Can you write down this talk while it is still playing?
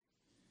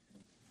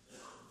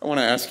I want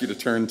to ask you to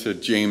turn to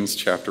James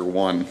chapter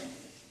 1.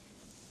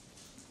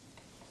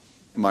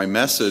 My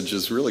message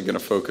is really going to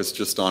focus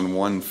just on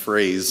one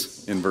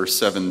phrase in verse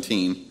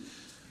 17,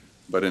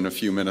 but in a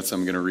few minutes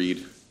I'm going to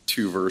read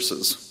two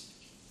verses.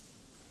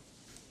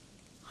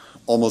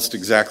 Almost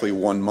exactly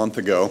 1 month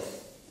ago,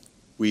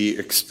 we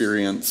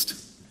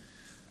experienced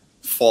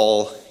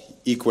fall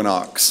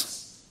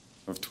equinox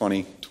of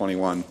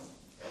 2021.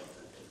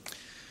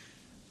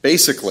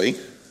 Basically,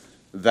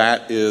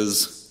 that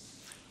is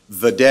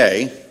the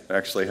day, it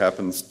actually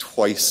happens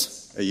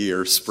twice a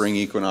year, spring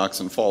equinox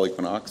and fall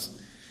equinox.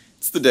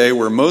 It's the day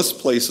where most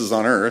places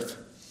on earth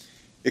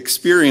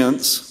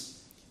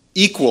experience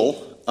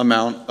equal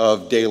amount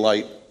of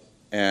daylight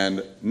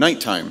and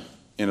nighttime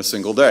in a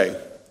single day.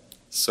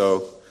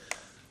 So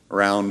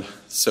around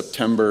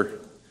September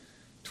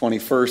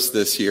 21st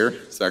this year,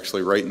 it's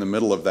actually right in the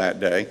middle of that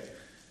day,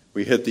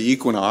 we hit the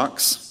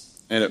equinox,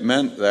 and it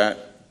meant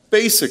that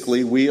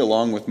basically we,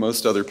 along with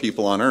most other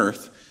people on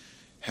earth,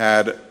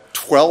 had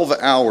 12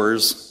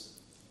 hours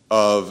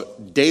of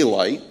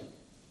daylight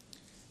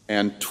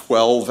and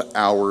 12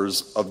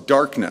 hours of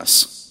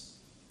darkness.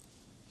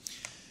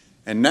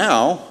 And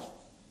now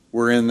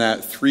we're in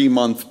that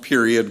 3-month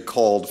period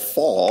called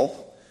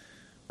fall,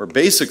 where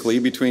basically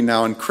between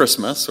now and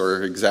Christmas,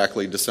 or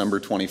exactly December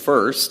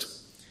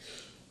 21st,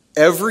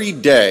 every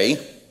day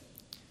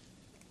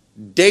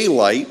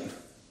daylight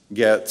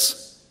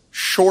gets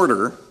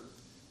shorter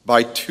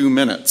by 2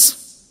 minutes.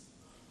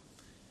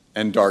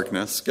 And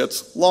darkness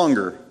gets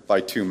longer by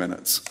 2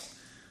 minutes.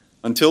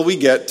 Until we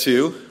get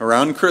to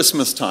around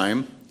Christmas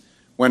time,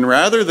 when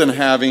rather than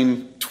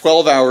having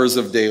 12 hours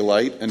of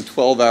daylight and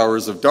 12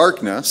 hours of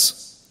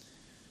darkness,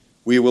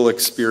 we will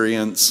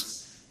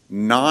experience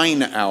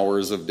 9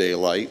 hours of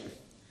daylight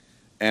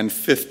and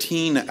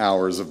 15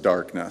 hours of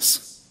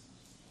darkness.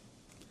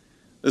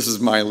 This is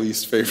my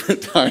least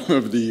favorite time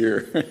of the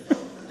year.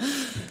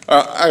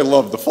 I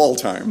love the fall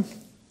time.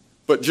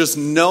 But just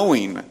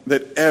knowing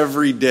that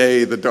every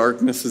day the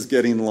darkness is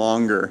getting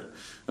longer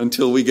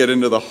until we get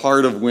into the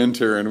heart of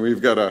winter and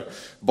we've got to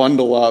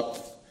bundle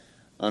up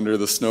under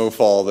the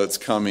snowfall that's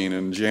coming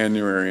in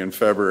January and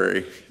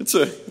February. It's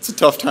a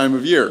tough time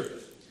of year.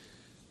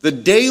 The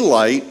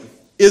daylight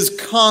is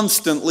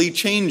constantly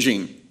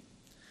changing.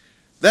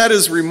 That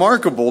is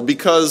remarkable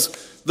because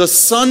the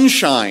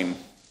sunshine,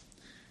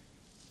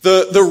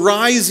 the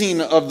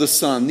rising of the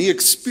sun, the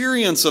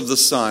experience of the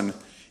sun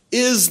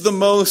is the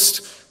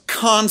most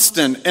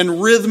constant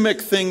and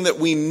rhythmic thing that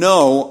we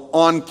know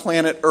on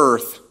planet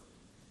Earth.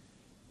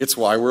 It's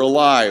why we're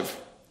alive.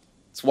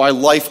 It's why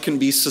life can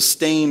be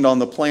sustained on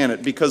the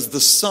planet, because the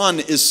sun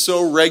is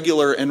so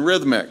regular and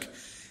rhythmic.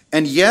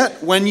 And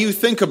yet, when you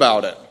think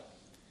about it,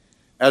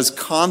 as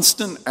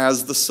constant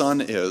as the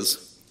sun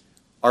is,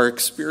 our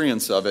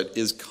experience of it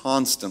is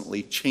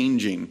constantly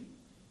changing.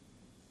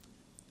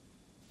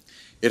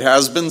 It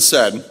has been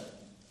said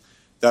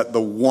that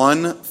the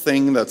one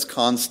thing that's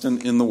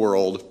constant in the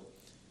world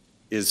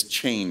is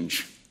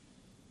change.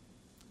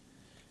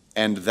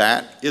 And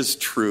that is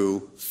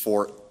true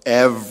for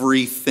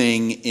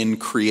everything in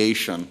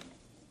creation.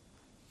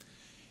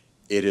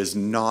 It is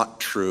not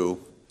true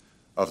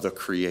of the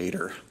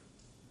Creator.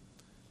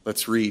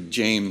 Let's read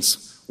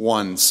James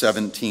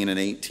 1:17 and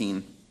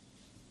 18.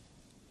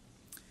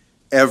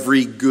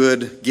 Every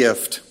good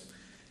gift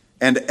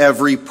and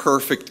every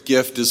perfect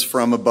gift is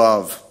from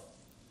above,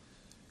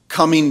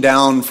 coming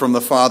down from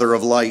the Father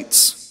of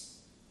lights,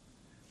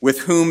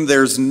 with whom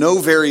there's no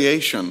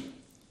variation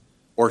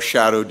or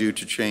shadow due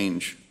to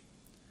change.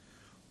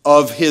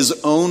 Of his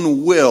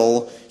own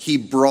will, he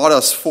brought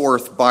us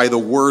forth by the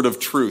word of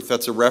truth.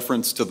 That's a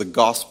reference to the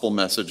gospel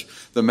message,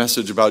 the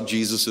message about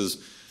Jesus'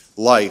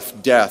 life,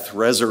 death,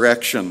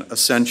 resurrection,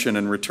 ascension,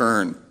 and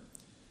return.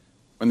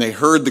 When they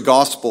heard the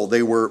gospel,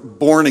 they were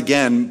born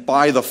again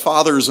by the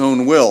Father's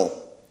own will,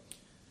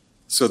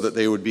 so that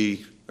they would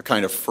be a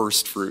kind of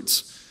first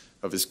fruits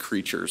of his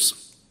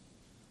creatures.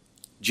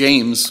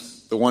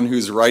 James, the one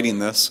who's writing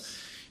this,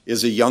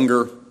 is a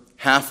younger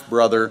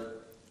half-brother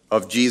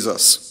of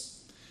Jesus.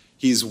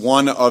 He's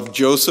one of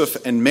Joseph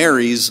and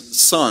Mary's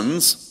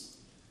sons.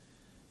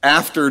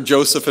 After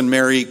Joseph and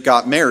Mary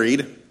got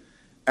married,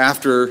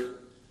 after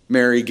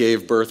Mary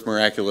gave birth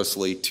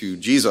miraculously to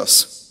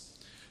Jesus.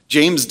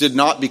 James did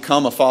not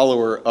become a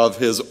follower of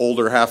his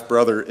older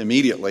half-brother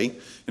immediately.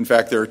 In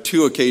fact, there are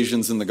 2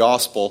 occasions in the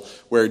gospel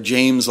where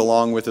James,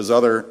 along with his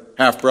other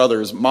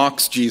half-brothers,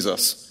 mocks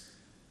Jesus.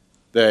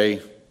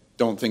 They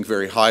don't think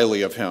very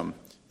highly of him.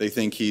 They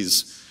think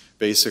he's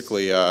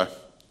basically a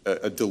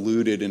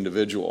deluded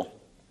individual.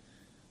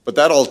 But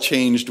that all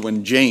changed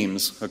when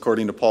James,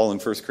 according to Paul in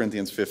 1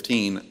 Corinthians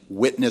 15,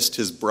 witnessed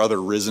his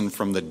brother risen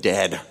from the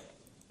dead.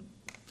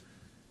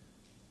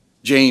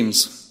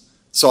 James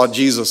saw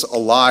Jesus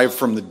alive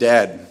from the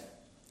dead,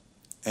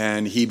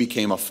 and he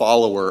became a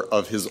follower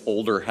of his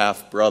older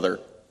half-brother.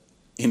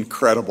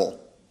 Incredible.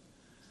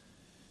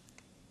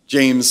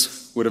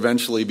 James would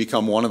eventually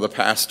become one of the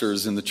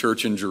pastors in the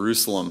church in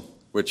Jerusalem,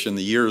 which in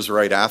the years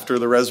right after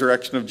the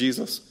resurrection of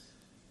Jesus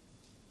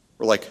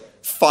were like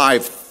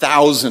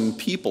 5,000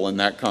 people in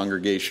that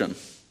congregation.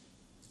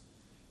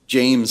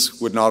 James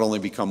would not only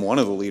become one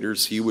of the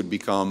leaders, he would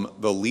become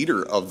the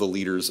leader of the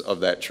leaders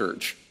of that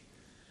church.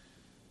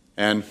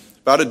 And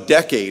about a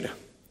decade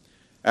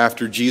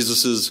after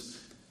Jesus'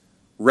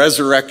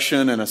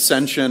 resurrection and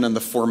ascension and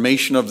the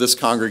formation of this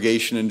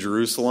congregation in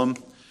Jerusalem,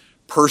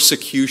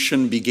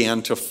 persecution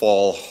began to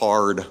fall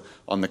hard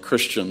on the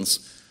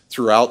Christians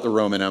throughout the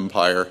Roman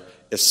Empire,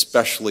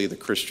 especially the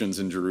Christians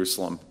in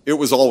Jerusalem. It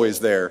was always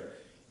there.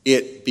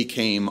 It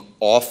became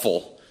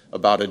awful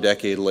about a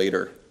decade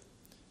later.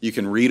 You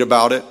can read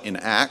about it in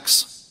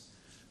Acts.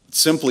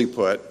 Simply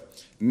put,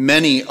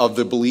 many of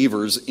the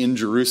believers in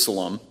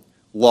Jerusalem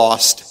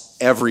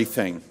lost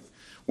everything.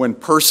 When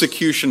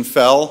persecution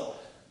fell,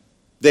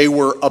 they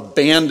were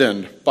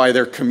abandoned by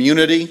their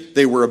community.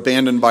 They were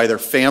abandoned by their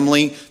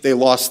family. They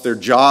lost their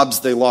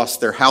jobs. They lost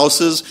their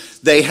houses.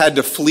 They had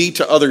to flee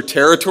to other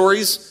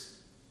territories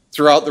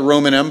throughout the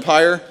Roman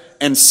Empire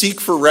and seek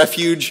for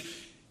refuge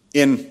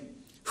in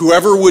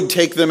whoever would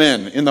take them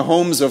in the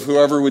homes of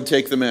whoever would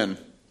take them in.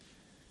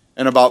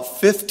 And about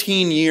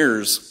 15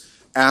 years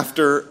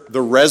after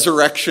the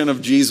resurrection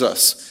of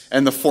Jesus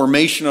and the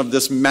formation of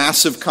this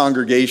massive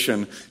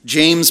congregation,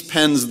 James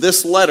pens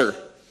this letter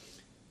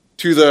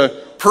to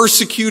the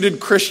persecuted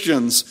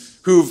Christians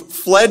who've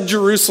fled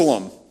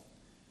Jerusalem,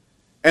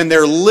 and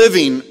they're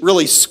living,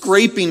 really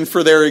scraping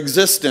for their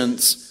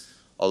existence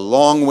a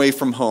long way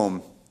from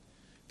home.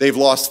 They've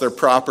lost their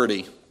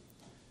property.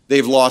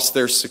 They've lost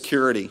their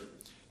security.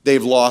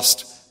 They've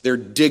lost their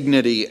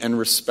dignity and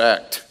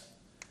respect.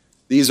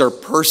 These are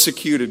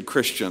persecuted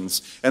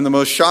Christians. And the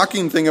most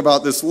shocking thing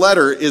about this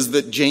letter is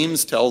that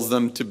James tells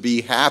them to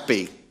be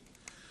happy.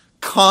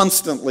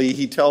 Constantly,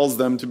 he tells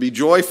them to be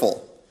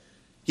joyful.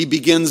 He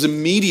begins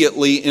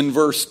immediately in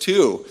verse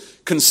 2,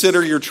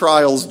 consider your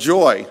trials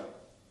joy.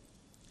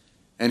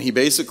 And he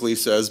basically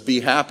says, be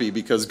happy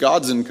because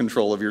God's in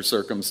control of your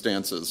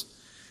circumstances.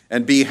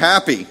 And be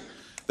happy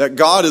that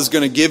God is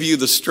going to give you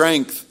the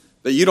strength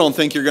that you don't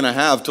think you're going to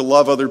have to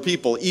love other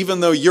people. Even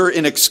though you're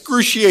in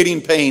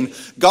excruciating pain,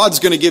 God's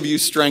going to give you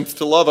strength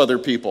to love other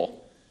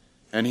people.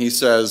 And he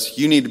says,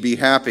 you need to be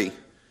happy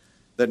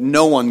that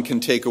no one can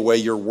take away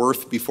your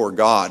worth before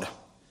God.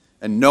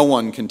 And no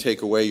one can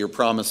take away your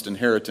promised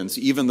inheritance.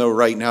 Even though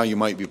right now you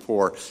might be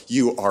poor,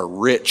 you are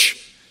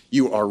rich.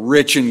 You are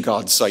rich in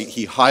God's sight.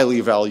 He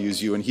highly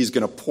values you, and he's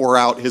going to pour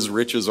out his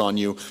riches on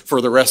you for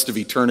the rest of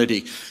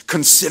eternity.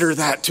 Consider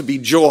that to be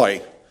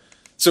joy.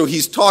 So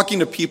he's talking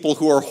to people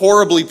who are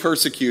horribly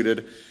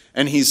persecuted,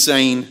 and he's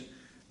saying,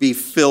 be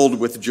filled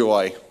with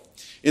joy.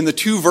 In the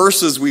 2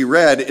 verses we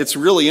read, it's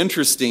really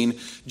interesting.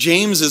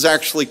 James is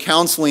actually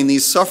counseling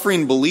these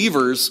suffering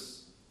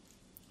believers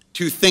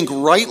to think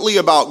rightly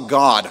about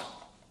God.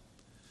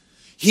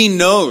 He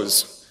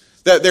knows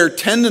that their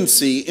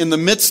tendency in the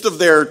midst of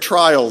their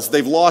trials,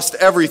 they've lost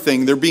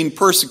everything, they're being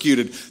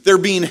persecuted, they're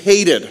being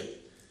hated.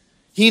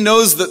 He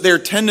knows that their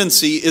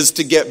tendency is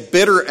to get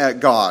bitter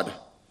at God.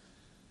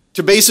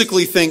 To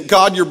basically think,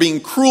 God, you're being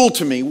cruel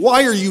to me.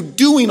 Why are you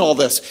doing all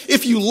this?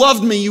 If you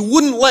loved me, you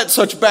wouldn't let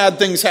such bad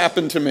things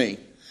happen to me.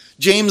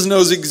 James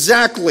knows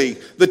exactly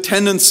the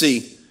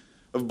tendency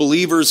of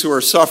believers who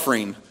are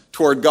suffering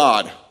toward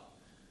God.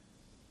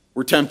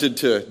 We're tempted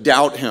to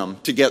doubt him,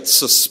 to get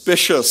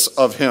suspicious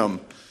of him.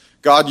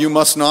 God, you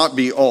must not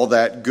be all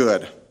that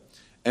good.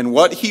 And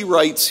what he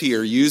writes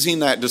here, using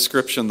that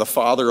description, the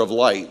Father of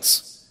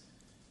lights,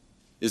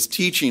 is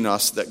teaching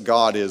us that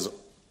God is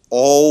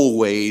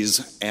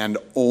always and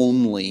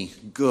only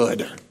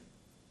good.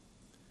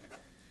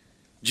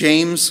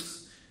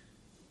 James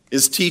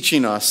is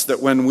teaching us that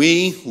when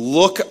we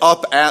look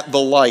up at the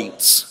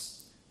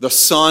lights, the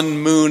sun,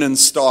 moon, and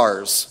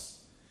stars,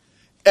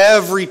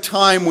 every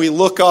time we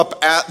look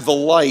up at the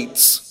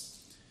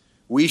lights,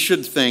 we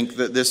should think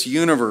that this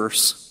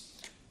universe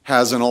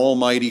has an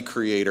almighty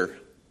creator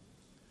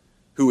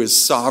who is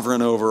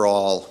sovereign over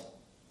all,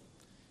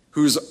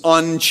 who's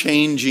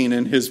unchanging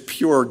in his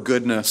pure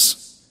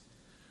goodness,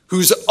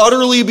 who's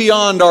utterly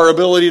beyond our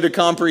ability to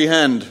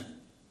comprehend,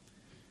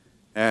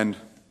 and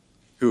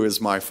who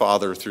is my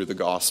Father through the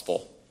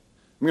gospel.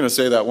 I'm going to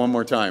say that one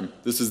more time.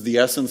 This is the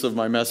essence of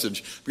my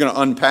message. I'm going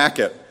to unpack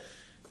it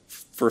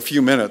for a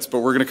few minutes, but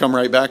we're going to come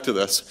right back to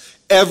this.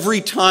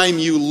 Every time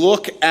you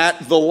look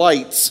at the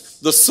lights,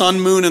 the sun,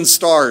 moon, and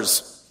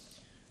stars,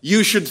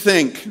 you should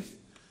think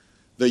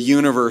the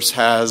universe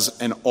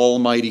has an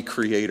almighty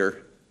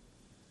creator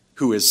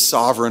who is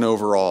sovereign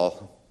over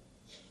all.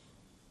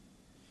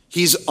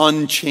 He's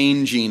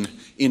unchanging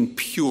in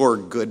pure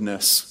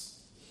goodness.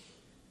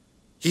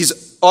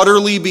 He's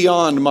utterly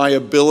beyond my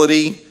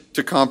ability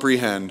to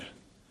comprehend.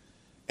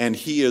 And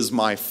he is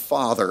my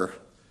Father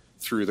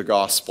through the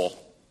gospel.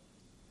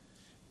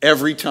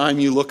 Every time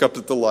you look up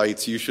at the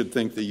lights, you should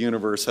think the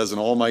universe has an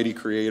almighty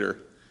creator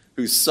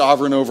who's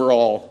sovereign over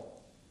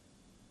all.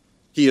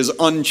 He is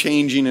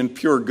unchanging in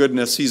pure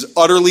goodness. He's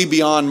utterly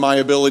beyond my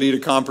ability to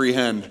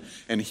comprehend.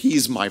 And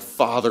he's my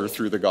Father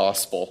through the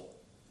gospel.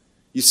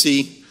 You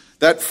see,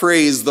 that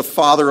phrase, the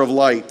Father of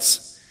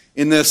lights,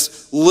 in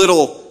this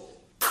little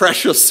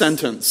precious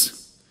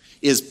sentence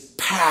is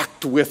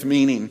packed with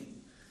meaning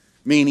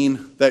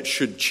that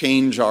should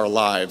change our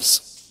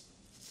lives.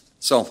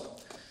 So,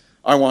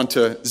 I want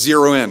to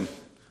zero in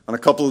on a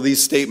couple of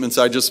these statements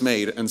I just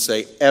made and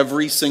say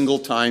every single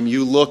time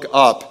you look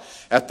up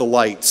at the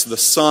lights, the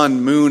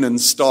sun, moon, and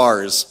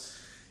stars,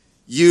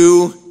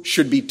 you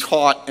should be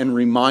taught and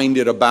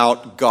reminded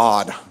about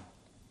God.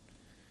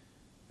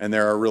 And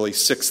there are really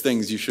 6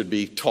 things you should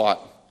be taught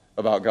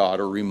about God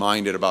or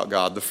reminded about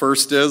God. The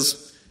first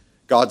is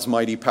God's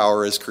mighty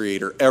power as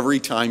creator. Every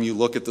time you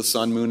look at the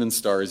sun, moon, and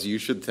stars, you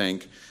should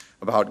think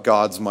about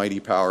God's mighty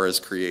power as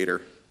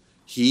creator.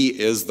 He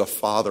is the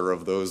father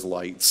of those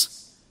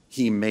lights.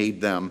 He made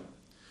them.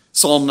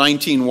 Psalm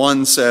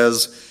 19:1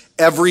 says,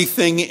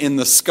 everything in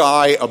the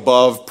sky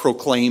above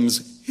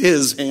proclaims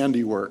his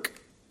handiwork.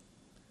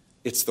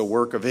 It's the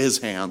work of his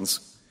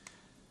hands.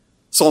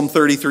 Psalm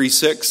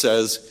 33:6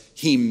 says,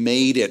 he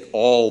made it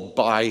all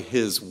by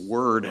his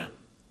word.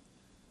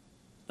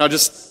 Now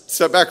just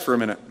step back for a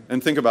minute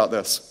and think about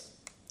this.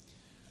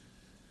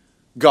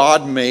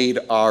 God made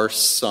our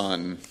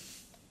sun.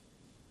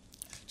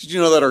 Did you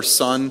know that our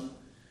sun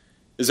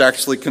is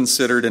actually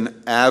considered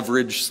an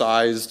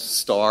average-sized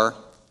star?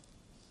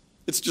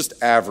 It's just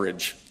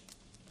average.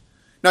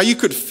 Now you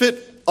could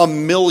fit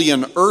 1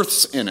 million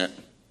Earths in it,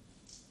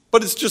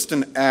 but it's just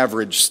an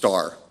average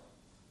star.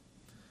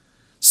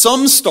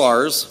 Some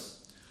stars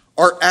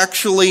are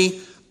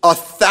actually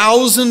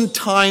 1,000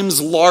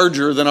 times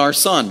larger than our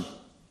sun.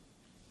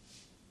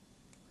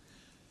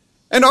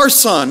 And our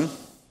sun,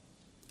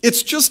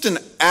 it's just an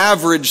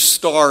average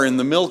star in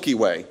the Milky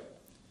Way,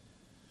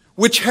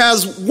 which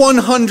has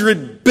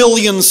 100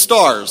 billion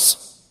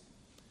stars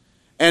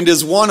and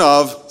is one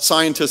of,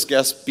 scientists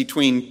guess,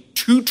 between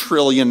 2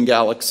 trillion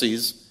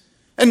galaxies,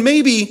 and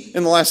maybe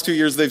in the last 2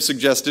 years they've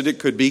suggested it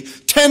could be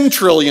 10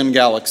 trillion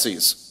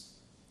galaxies.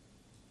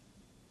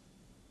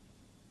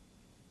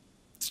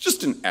 It's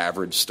just an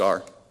average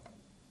star.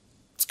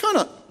 It's kind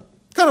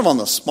of on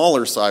the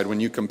smaller side when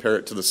you compare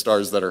it to the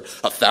stars that are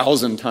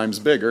 1,000 times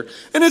bigger,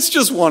 and it's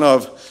just one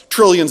of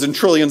trillions and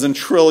trillions and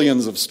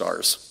trillions of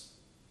stars.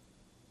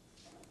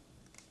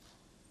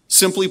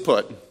 Simply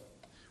put,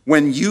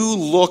 when you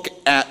look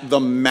at the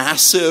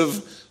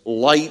massive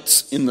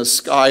lights in the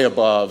sky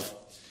above,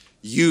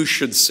 you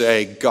should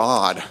say,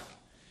 God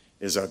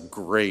is a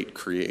great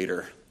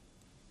creator.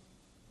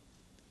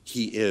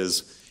 He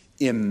is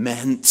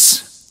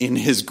immense in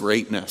his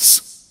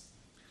greatness.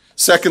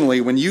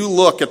 Secondly, when you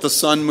look at the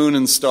sun, moon,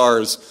 and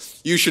stars,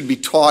 you should be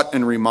taught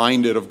and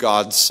reminded of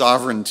God's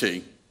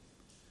sovereignty.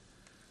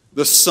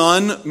 The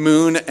sun,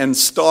 moon, and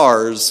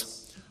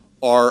stars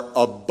are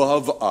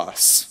above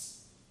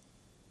us.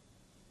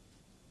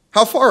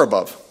 How far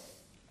above?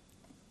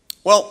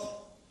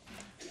 Well,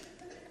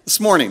 this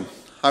morning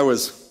I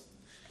was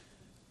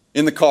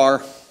in the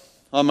car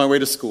on my way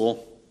to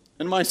school,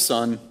 and my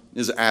son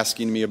is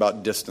asking me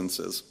about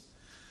distances.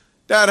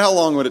 Dad, how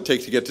long would it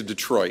take to get to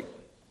Detroit?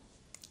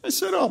 I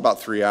said,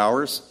 about 3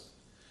 hours.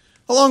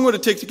 How long would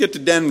it take to get to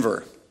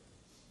Denver?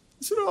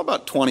 I said,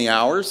 about 20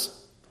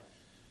 hours.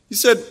 He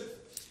said,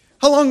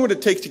 how long would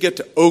it take to get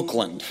to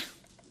Oakland?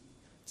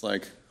 It's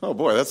like, oh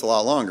boy, that's a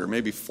lot longer,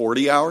 maybe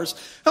 40 hours.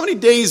 How many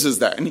days is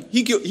that? And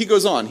he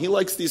goes on. He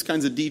likes these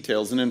kinds of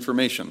details and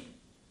information.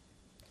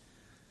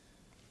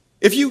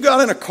 If you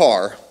got in a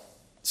car,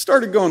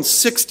 started going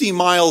 60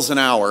 miles an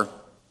hour,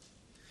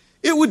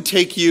 it would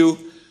take you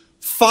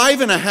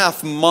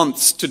 5.5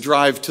 months to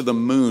drive to the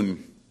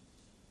moon.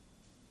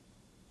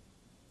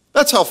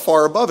 That's how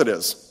far above it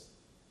is.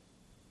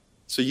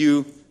 So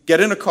you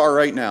get in a car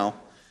right now,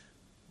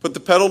 put the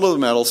pedal to the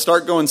metal,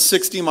 start going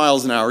 60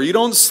 miles an hour. You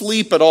don't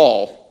sleep at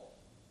all.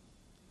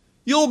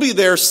 You'll be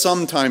there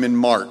sometime in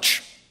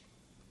March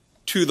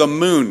to the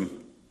moon.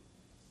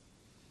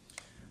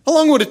 How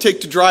long would it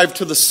take to drive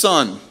to the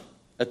sun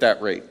at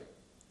that rate?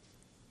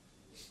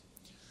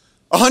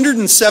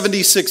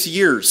 176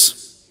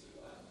 years.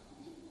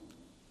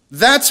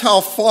 That's how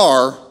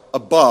far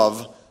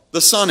above the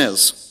sun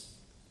is.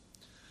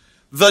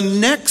 The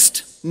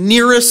next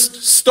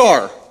nearest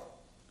star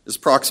is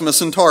Proxima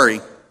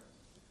Centauri,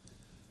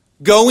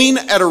 going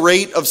at a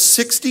rate of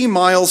 60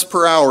 miles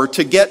per hour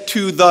to get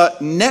to the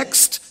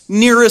next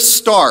nearest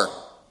star,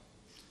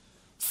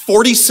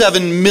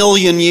 47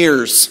 million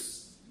years.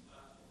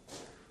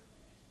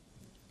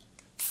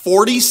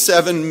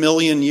 47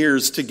 million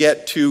years to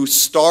get to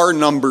star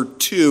number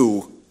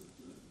 2.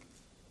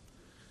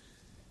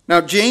 Now,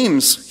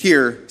 James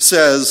here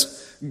says,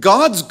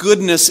 God's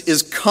goodness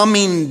is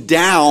coming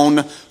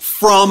down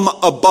from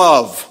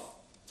above.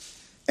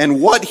 And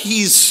what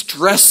he's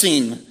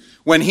stressing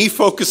when he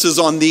focuses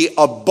on the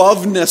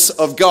aboveness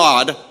of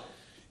God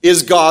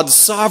is God's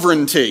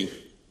sovereignty.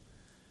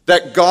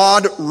 That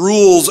God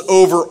rules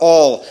over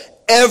all.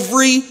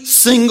 Every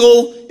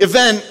single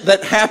event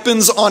that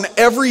happens on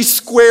every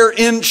square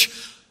inch,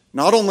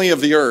 not only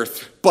of the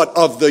earth, but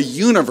of the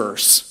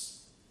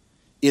universe,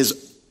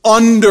 is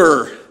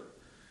under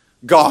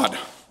God.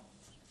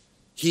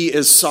 He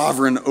is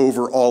sovereign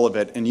over all of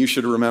it, and you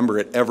should remember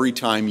it every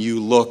time you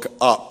look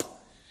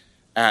up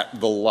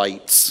at the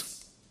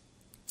lights.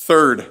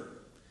 Third,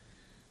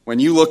 when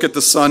you look at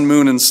the sun,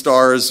 moon, and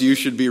stars, you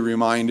should be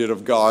reminded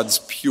of God's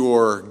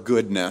pure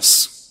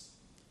goodness.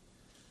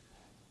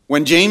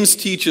 When James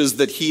teaches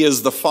that he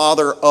is the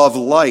Father of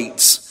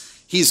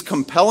lights, he's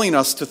compelling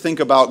us to think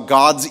about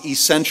God's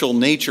essential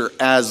nature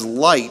as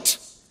light.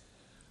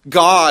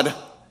 God,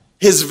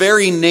 his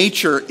very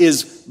nature,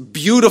 is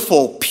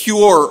beautiful,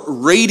 pure,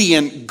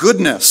 radiant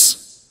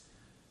goodness.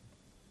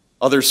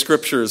 Other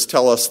scriptures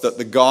tell us that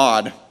the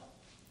God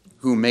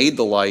who made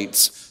the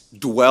lights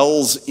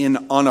dwells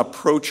in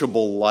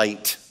unapproachable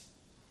light,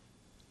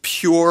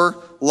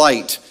 pure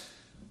light.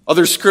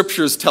 Other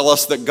scriptures tell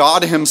us that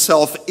God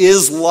himself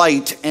is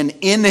light, and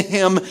in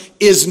him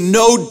is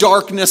no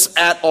darkness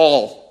at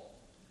all.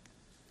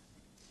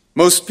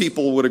 Most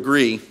people would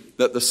agree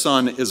that the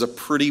sun is a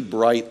pretty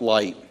bright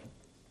light.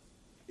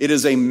 It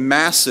is a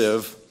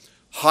massive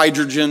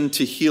hydrogen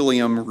to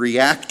helium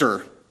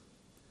reactor.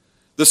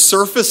 The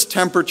surface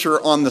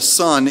temperature on the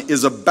sun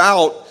is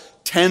about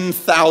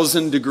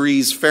 10,000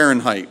 degrees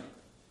Fahrenheit.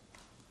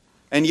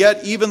 And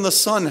yet even the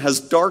sun has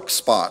dark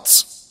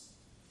spots.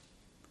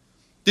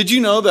 Did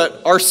you know that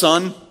our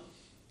sun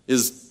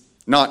is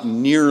not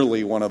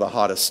nearly one of the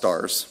hottest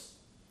stars?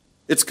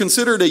 It's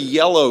considered a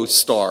yellow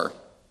star,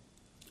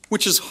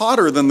 which is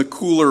hotter than the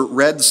cooler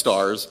red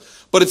stars,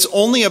 but it's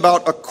only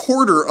about a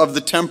quarter of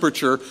the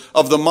temperature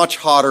of the much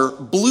hotter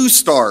blue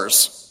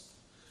stars.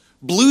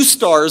 Blue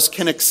stars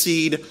can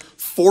exceed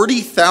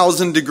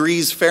 40,000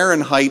 degrees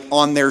Fahrenheit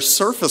on their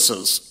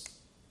surfaces.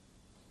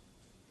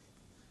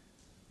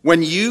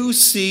 When you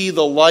see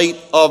the light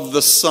of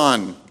the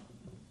sun,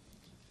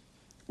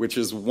 which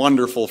is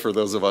wonderful for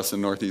those of us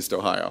in Northeast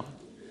Ohio,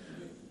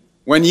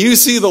 when you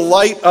see the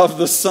light of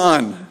the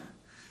sun,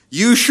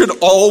 you should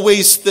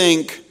always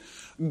think,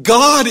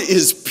 God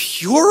is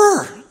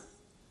purer,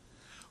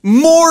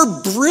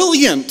 more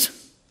brilliant,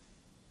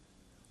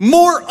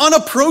 more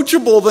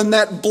unapproachable than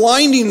that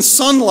blinding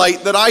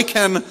sunlight that I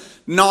can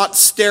not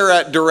stare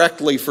at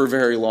directly for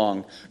very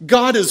long.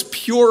 God is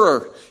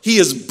purer. He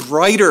is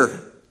brighter.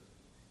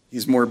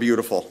 He's more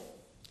beautiful.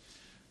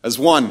 As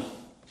one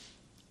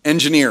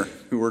engineer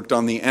who worked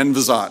on the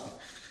Envisat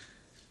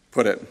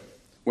put it,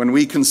 when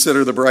we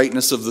consider the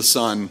brightness of the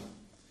sun,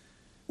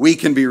 we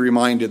can be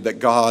reminded that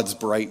God's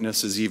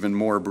brightness is even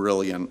more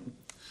brilliant.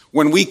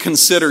 When we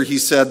consider, he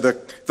said,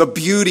 the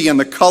beauty and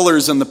the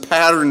colors and the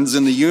patterns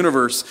in the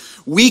universe,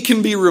 we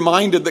can be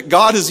reminded that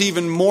God is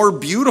even more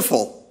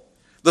beautiful.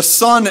 The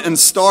sun and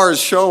stars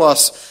show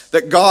us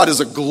that God is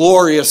a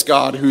glorious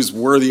God who's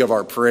worthy of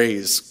our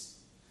praise.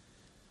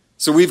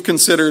 So we've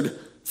considered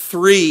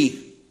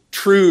 3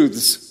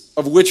 truths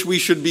of which we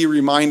should be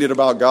reminded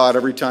about God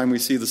every time we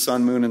see the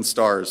sun, moon, and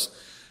stars.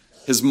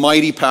 His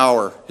mighty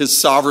power, his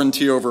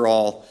sovereignty over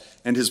all,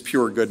 and his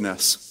pure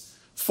goodness.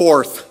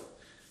 Fourth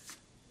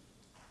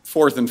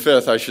and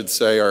fifth, I should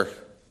say,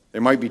 they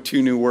might be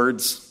 2 new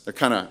words. They're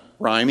kind of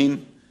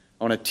rhyming.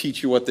 I want to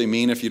teach you what they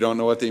mean if you don't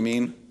know what they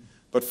mean.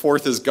 But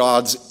fourth is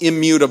God's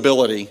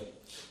immutability,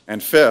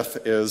 and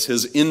fifth is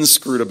his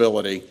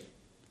inscrutability.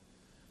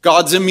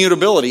 God's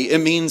immutability, it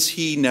means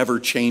he never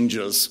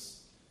changes.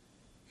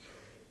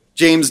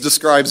 James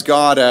describes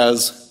God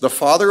as the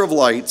Father of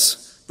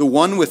lights, the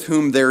one with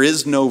whom there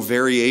is no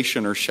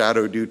variation or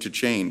shadow due to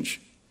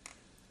change.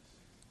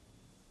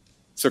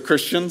 So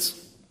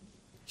Christians,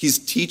 he's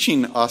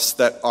teaching us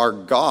that our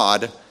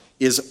God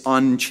is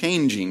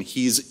unchanging.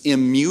 He's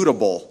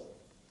immutable.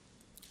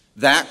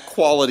 That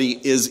quality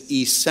is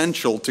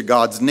essential to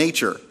God's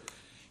nature.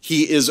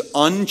 He is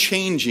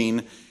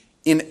unchanging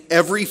in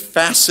every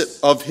facet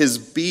of his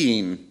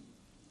being.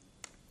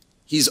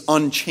 He's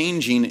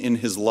unchanging in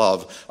his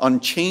love,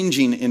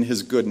 unchanging in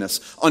his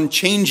goodness,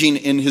 unchanging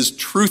in his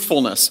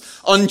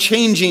truthfulness,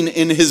 unchanging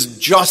in his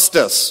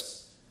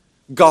justice.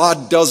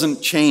 God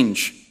doesn't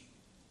change.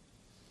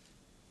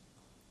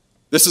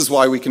 This is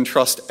why we can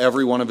trust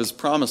every one of his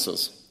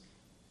promises.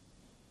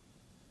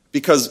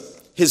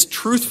 Because his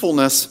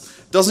truthfulness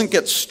doesn't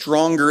get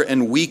stronger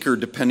and weaker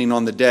depending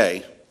on the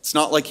day. It's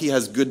not like he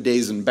has good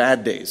days and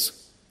bad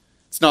days.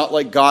 It's not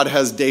like God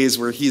has days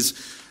where he's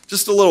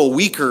just a little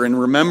weaker in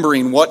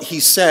remembering what he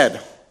said.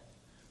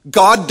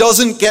 God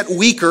doesn't get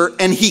weaker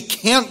and he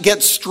can't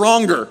get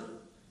stronger.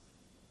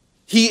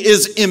 He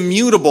is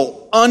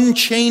immutable,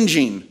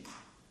 unchanging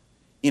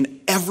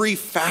in every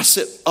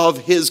facet of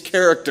his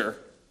character.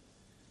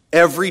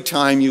 Every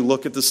time you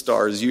look at the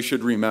stars, you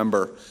should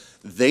remember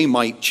they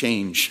might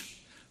change.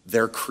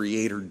 Their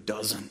creator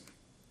doesn't.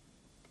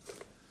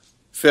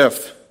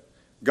 Fifth,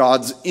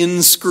 God's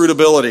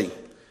inscrutability.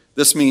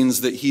 This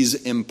means that he's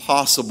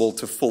impossible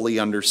to fully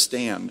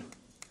understand.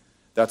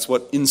 That's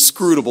what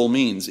inscrutable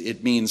means.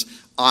 It means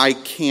I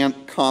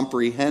can't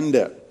comprehend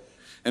it.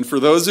 And for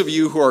those of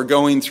you who are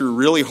going through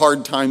really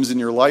hard times in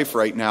your life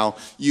right now,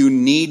 you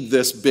need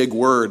this big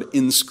word,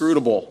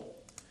 inscrutable.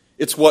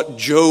 It's what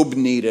Job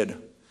needed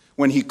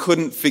when he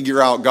couldn't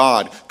figure out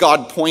God.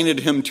 God pointed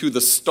him to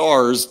the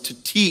stars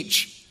to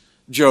teach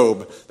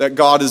Job that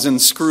God is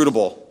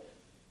inscrutable.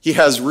 He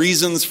has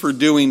reasons for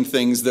doing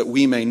things that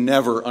we may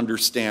never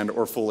understand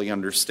or fully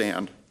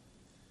understand.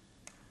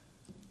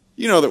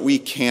 You know that we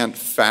can't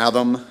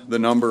fathom the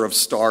number of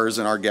stars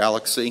in our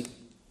galaxy,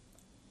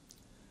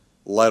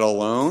 let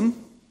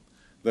alone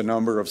the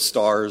number of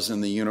stars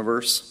in the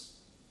universe.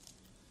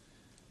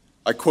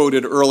 I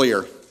quoted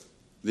earlier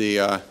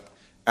the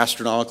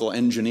astronomical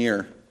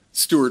engineer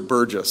Stuart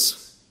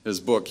Burgess. His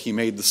book, He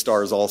Made the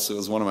Stars Also,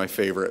 is one of my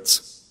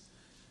favorites.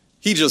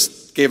 He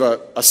just gave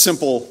a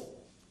simple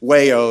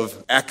way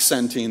of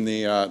accenting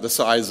the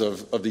size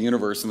of the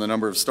universe and the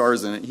number of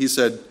stars in it. He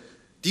said,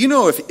 do you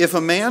know if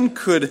a man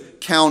could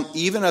count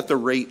even at the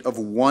rate of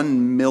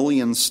 1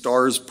 million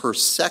stars per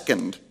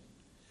second,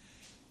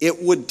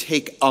 it would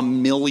take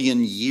 1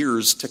 million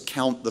years to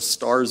count the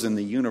stars in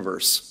the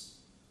universe?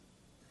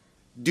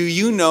 Do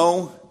you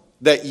know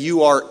that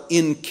you are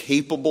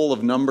incapable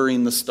of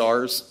numbering the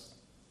stars?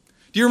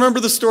 Do you remember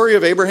the story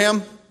of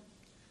Abraham?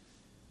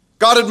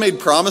 God had made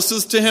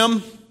promises to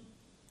him,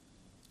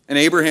 and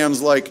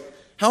Abraham's like,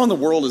 how in the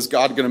world is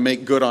God going to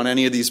make good on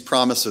any of these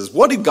promises?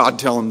 What did God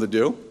tell him to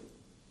do?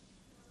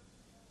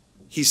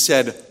 He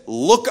said,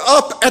 look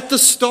up at the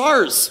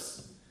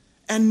stars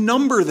and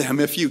number them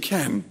if you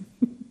can.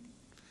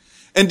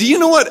 And do you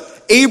know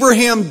what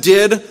Abraham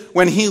did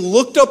when he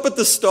looked up at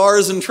the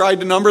stars and tried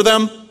to number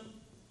them?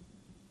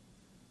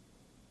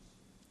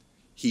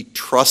 He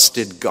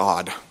trusted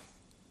God.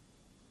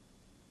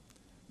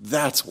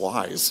 That's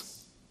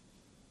wise.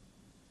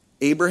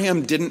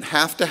 Abraham didn't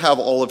have to have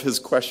all of his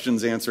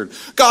questions answered.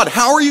 God,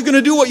 how are you going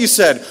to do what you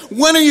said?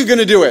 When are you going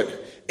to do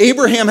it?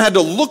 Abraham had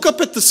to look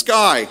up at the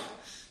sky,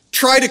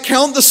 try to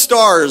count the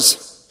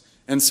stars,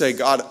 and say,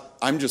 God,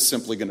 I'm just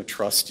simply going to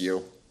trust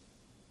you.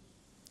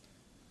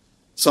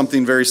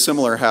 Something very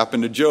similar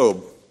happened to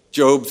Job.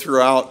 Job,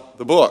 throughout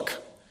the book,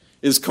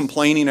 is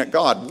complaining at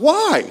God.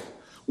 Why?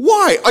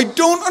 Why? I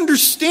don't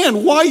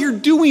understand why you're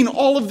doing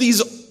all of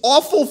these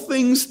awful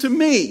things to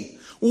me.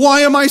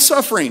 Why am I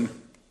suffering?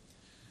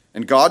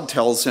 And God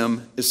tells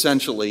him,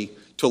 essentially,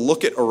 to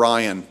look at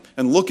Orion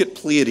and look at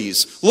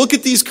Pleiades. Look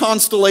at these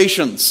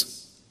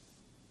constellations.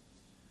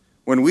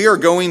 When we are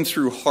going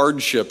through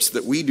hardships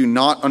that we do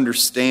not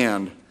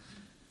understand,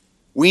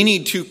 we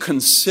need to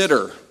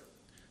consider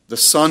the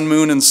sun,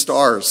 moon, and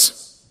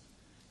stars.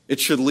 It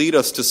should lead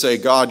us to say,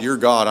 God, you're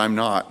God, I'm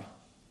not.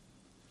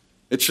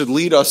 It should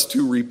lead us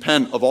to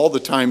repent of all the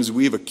times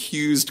we've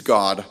accused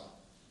God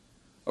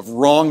of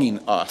wronging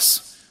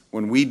us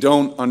when we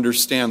don't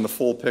understand the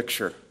full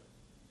picture.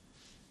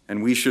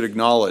 And we should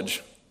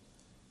acknowledge,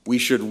 we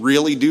should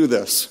really do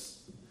this.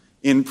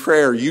 In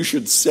prayer, you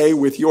should say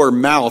with your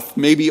mouth,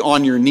 maybe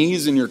on your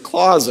knees in your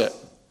closet,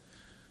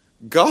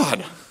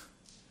 God,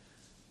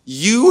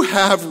 you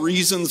have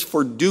reasons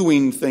for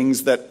doing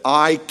things that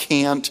I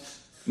can't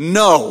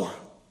know.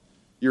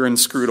 You're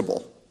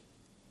inscrutable.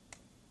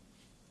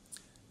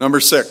 Number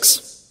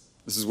 6,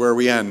 this is where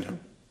we end.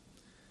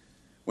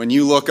 When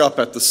you look up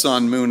at the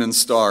sun, moon, and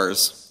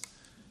stars,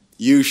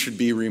 you should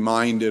be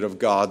reminded of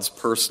God's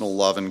personal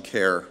love and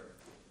care.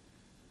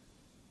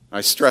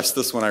 I stressed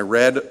this when I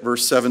read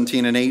verse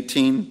 17 and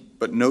 18,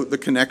 but note the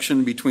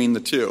connection between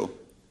the two.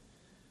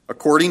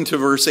 According to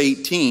verse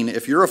 18,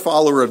 if you're a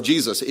follower of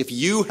Jesus, if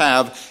you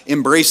have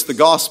embraced the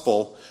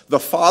gospel, the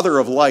Father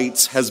of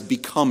lights has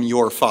become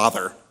your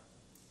Father.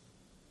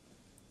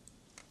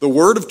 The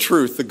word of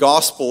truth, the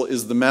gospel,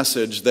 is the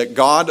message that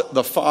God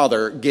the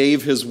Father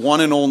gave his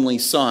one and only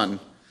Son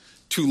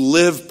to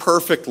live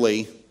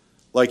perfectly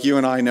like you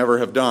and I never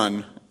have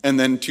done, and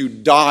then to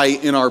die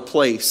in our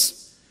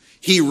place.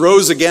 He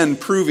rose again,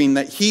 proving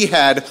that he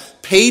had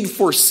paid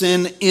for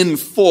sin in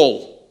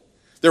full.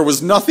 There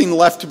was nothing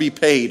left to be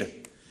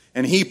paid.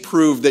 And he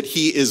proved that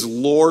he is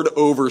Lord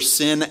over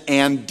sin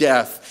and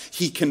death.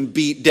 He can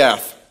beat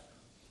death.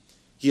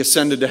 He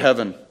ascended to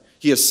heaven.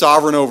 He is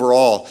sovereign over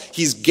all.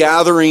 He's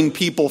gathering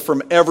people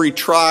from every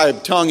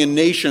tribe, tongue, and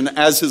nation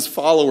as his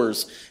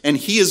followers. And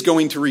he is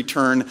going to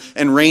return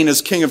and reign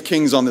as King of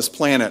Kings on this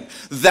planet.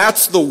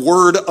 That's the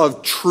word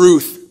of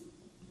truth.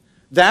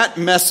 That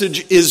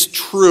message is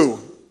true.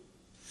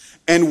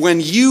 And when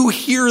you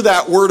hear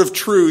that word of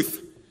truth,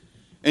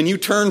 and you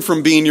turn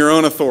from being your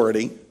own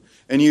authority,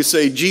 and you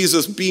say,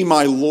 Jesus, be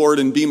my Lord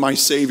and be my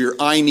Savior.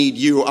 I need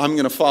you. I'm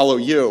going to follow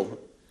you.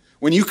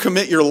 When you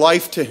commit your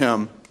life to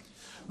him,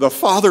 the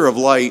Father of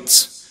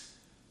lights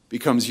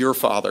becomes your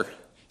Father.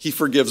 He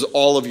forgives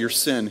all of your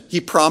sin. He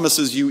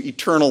promises you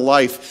eternal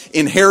life,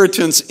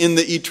 inheritance in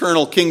the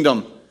eternal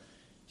kingdom.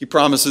 He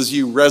promises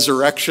you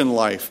resurrection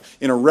life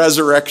in a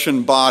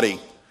resurrection body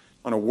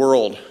on a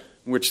world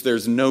in which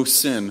there's no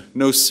sin,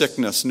 no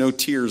sickness, no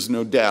tears,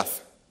 no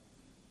death.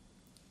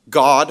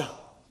 God,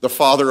 the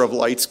Father of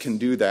lights, can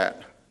do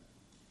that.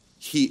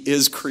 He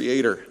is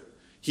creator.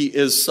 He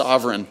is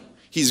sovereign.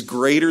 He's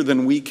greater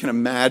than we can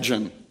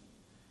imagine.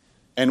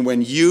 And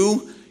when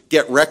you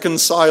get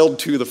reconciled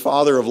to the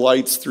Father of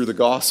lights through the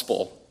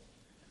gospel,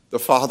 the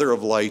Father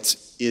of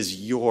lights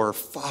is your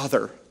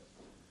Father.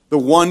 The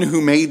one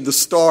who made the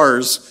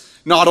stars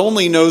not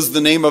only knows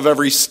the name of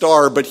every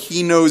star, but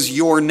he knows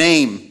your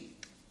name.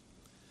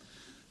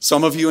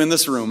 Some of you in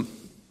this room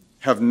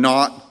have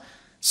not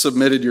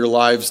submitted your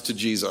lives to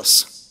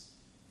Jesus.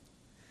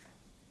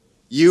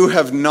 You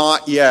have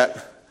not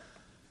yet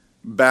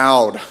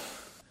bowed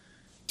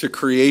to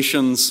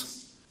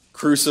creation's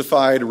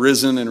crucified,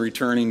 risen, and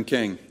returning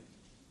King.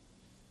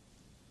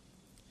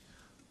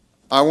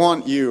 I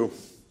want you,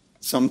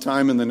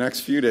 sometime in the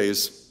next few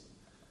days,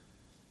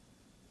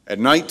 at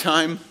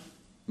nighttime,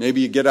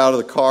 maybe you get out of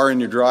the car in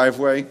your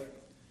driveway,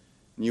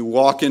 and you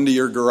walk into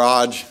your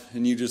garage,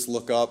 and you just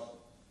look up,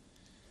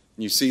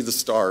 and you see the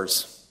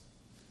stars.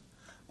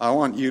 I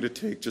want you to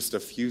take just a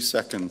few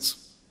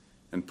seconds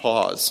and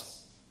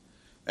pause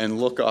and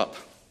look up.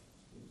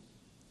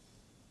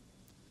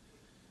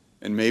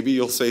 And maybe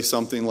you'll say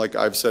something like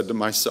I've said to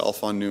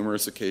myself on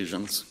numerous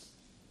occasions.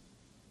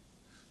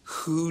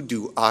 Who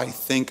do I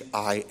think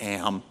I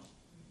am?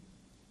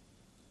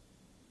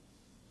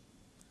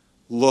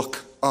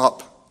 Look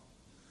up.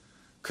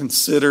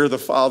 Consider the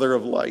Father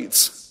of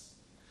lights.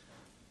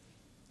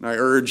 And I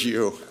urge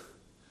you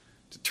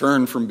to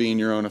turn from being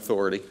your own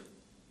authority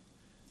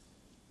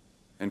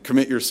and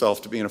commit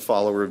yourself to being a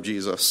follower of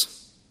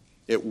Jesus.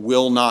 It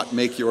will not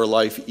make your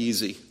life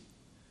easy,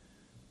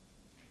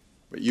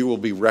 but you will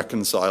be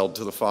reconciled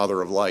to the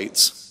Father of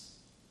lights.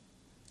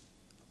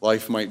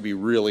 Life might be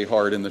really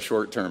hard in the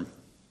short term.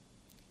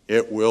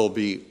 It will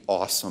be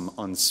awesome,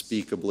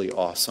 unspeakably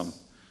awesome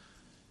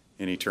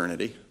in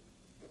eternity.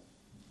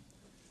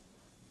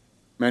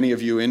 Many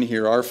of you in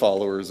here are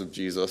followers of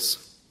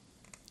Jesus.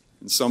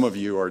 And some of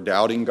you are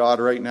doubting God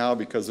right now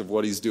because of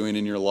what he's doing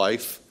in your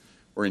life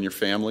or in your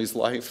family's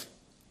life.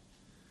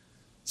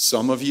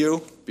 Some of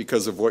you,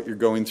 because of what you're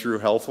going through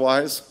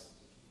health-wise,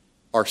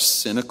 are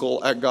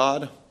cynical at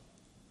God.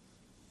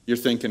 You're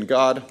thinking,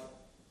 God,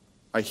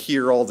 I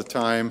hear all the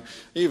time,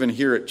 I even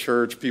hear at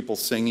church people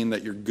singing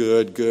that you're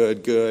good,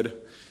 good,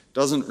 good.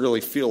 Doesn't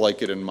really feel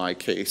like it in my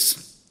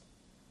case.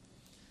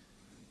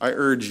 I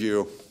urge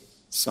you,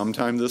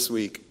 sometime this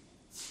week,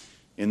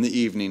 in the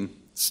evening,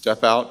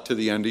 step out to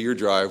the end of your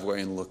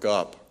driveway and look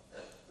up.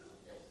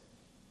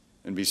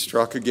 And be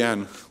struck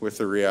again with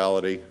the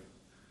reality,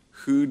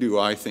 who do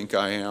I think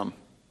I am?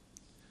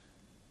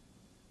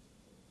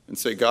 And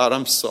say, God,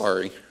 I'm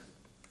sorry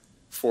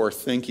for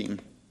thinking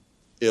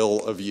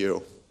ill of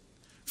you,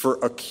 for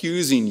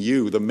accusing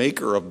you, the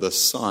maker of the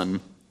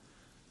sun,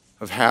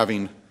 of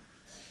having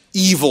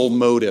evil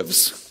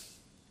motives.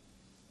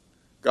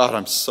 God,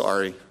 I'm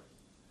sorry.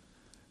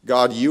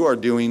 God, you are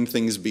doing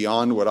things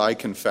beyond what I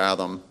can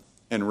fathom.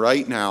 And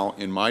right now,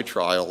 in my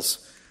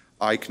trials,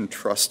 I can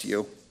trust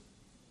you.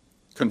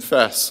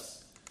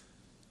 Confess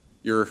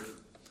your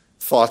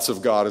thoughts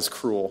of God as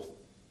cruel.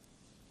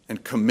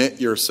 And commit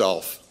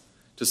yourself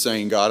to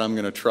saying, God, I'm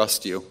going to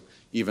trust you,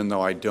 even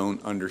though I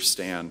don't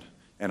understand.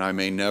 And I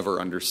may never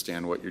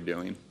understand what you're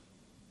doing.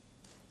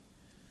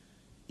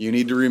 You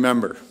need to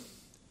remember,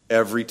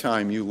 every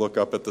time you look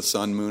up at the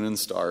sun, moon, and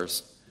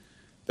stars,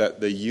 that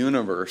the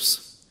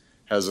universe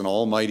has an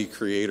almighty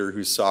creator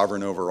who's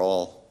sovereign over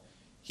all.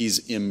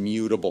 He's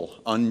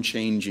immutable,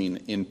 unchanging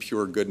in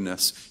pure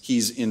goodness.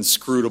 He's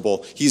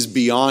inscrutable. He's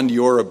beyond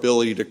your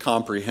ability to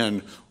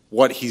comprehend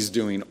what he's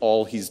doing,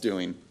 all he's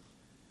doing.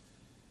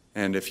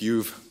 And if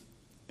you've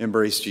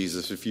embraced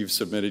Jesus, if you've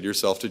submitted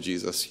yourself to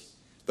Jesus,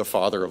 the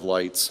Father of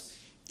lights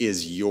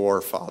is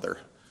your Father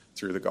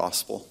through the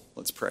gospel.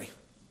 Let's pray.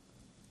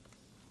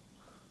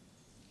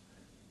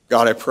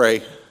 God, I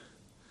pray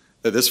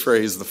that this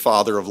phrase, the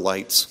Father of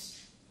lights,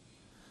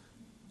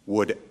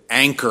 would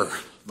anchor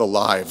the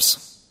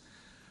lives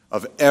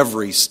of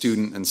every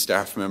student and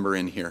staff member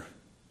in here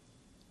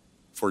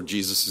for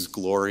Jesus'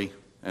 glory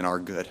and our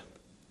good.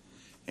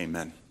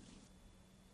 Amen.